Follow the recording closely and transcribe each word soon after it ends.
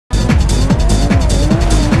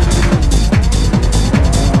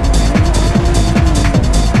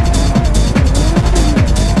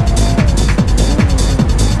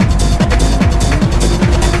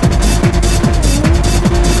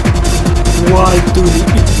Ay, tú,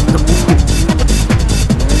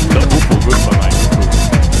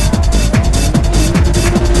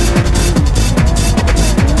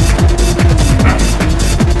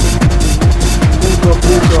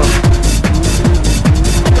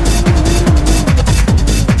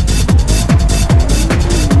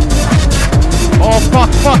 Oh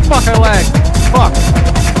fuck, I lagged. Fuck.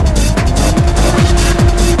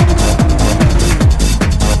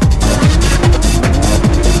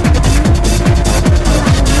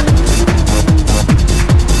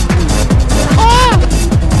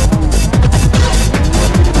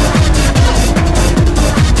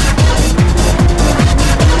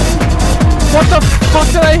 What the fuck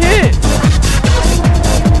did I hit?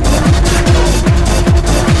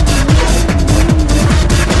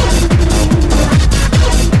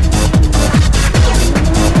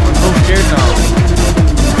 I'm so scared now.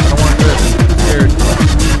 I don't want to do it. I'm scared.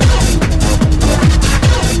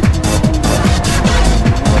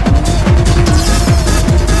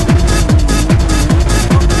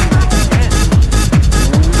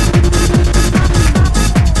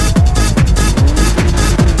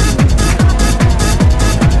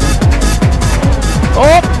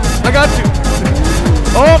 Oh, I got you.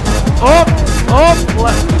 Left.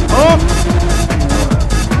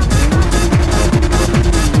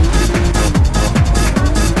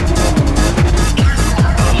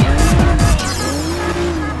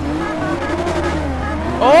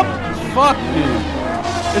 Oh, fuck, dude.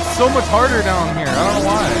 It's so much harder down here. I don't know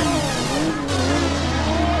why.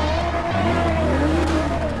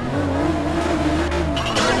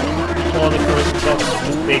 All the correct box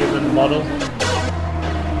is bigger than the model.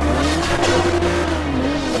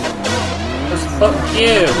 Just fuck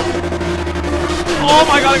you! Oh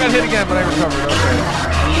my god, I got hit again, but I recovered. Okay.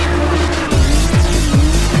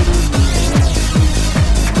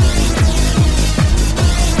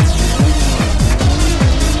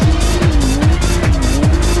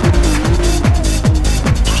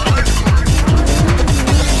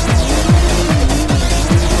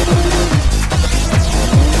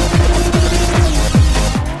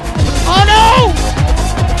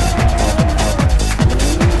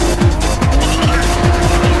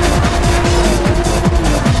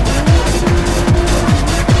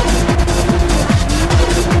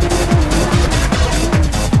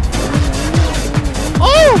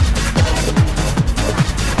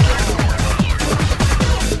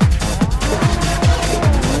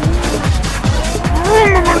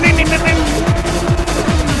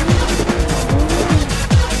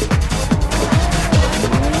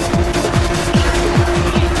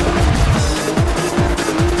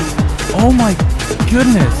 Oh my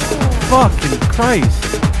goodness. Fucking Christ.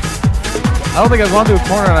 I don't think I've gone to a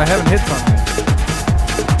corner and I haven't hit something.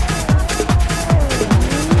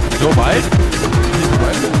 Joe Biden?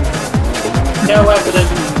 No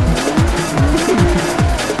evidence.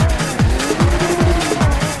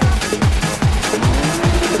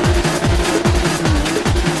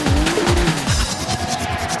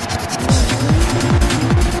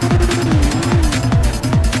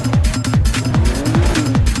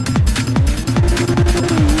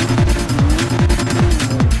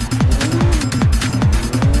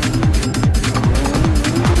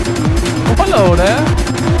 Hello there.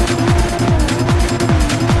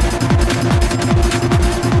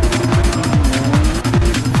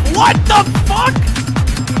 What the fuck?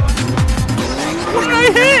 What did I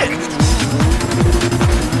hit?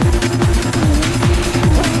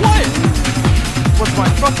 What? What's my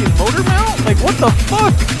fucking motor mount? Like what the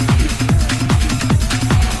fuck?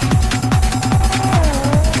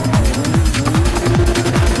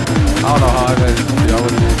 I don't know how I managed to do that.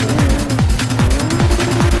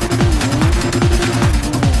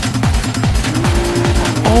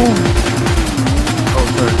 Oh,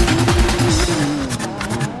 sorry.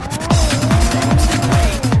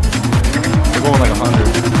 They're going like 100.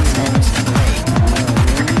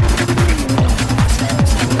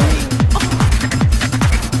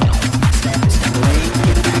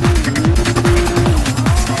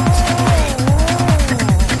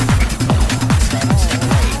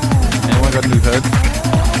 Anyone got 2 heads?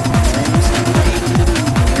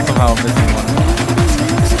 Somehow I'm missing one.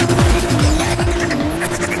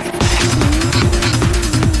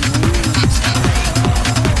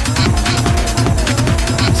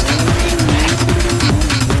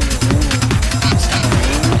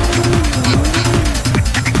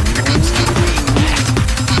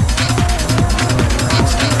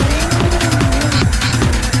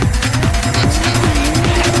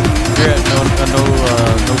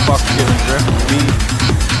 No fuck giving drift. Me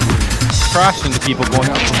crashing people going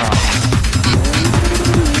up somehow.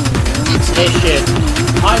 Hey shit,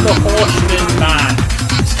 I'm a horseman. man.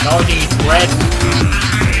 Don't eat bread.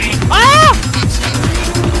 Ah!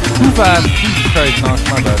 Too fast. Jesus Christ, Nox,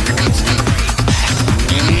 my bad.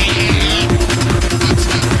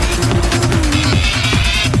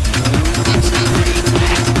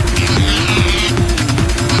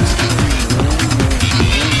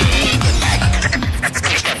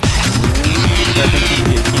 I think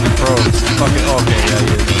he's a pro. Fuck it. Oh, okay, yeah, he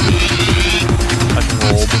is. I can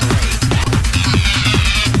roll.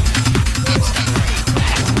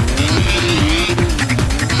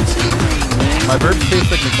 My burps taste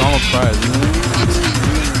like McDonald's fries.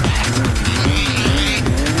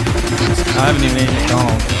 I haven't even eaten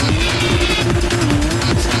McDonald's.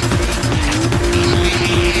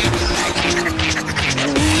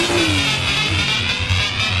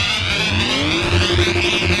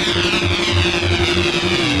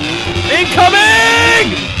 Incoming!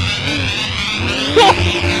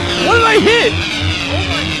 What did I hit? Oh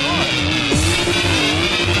my god.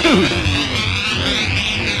 Dude.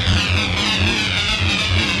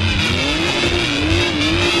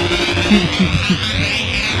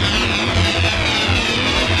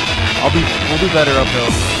 We'll do better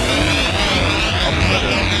uphill. I'll do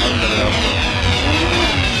better uphill.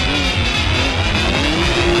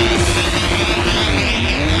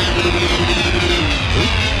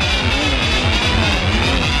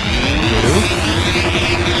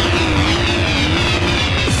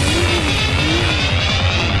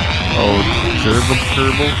 Oh,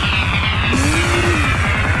 gerbil.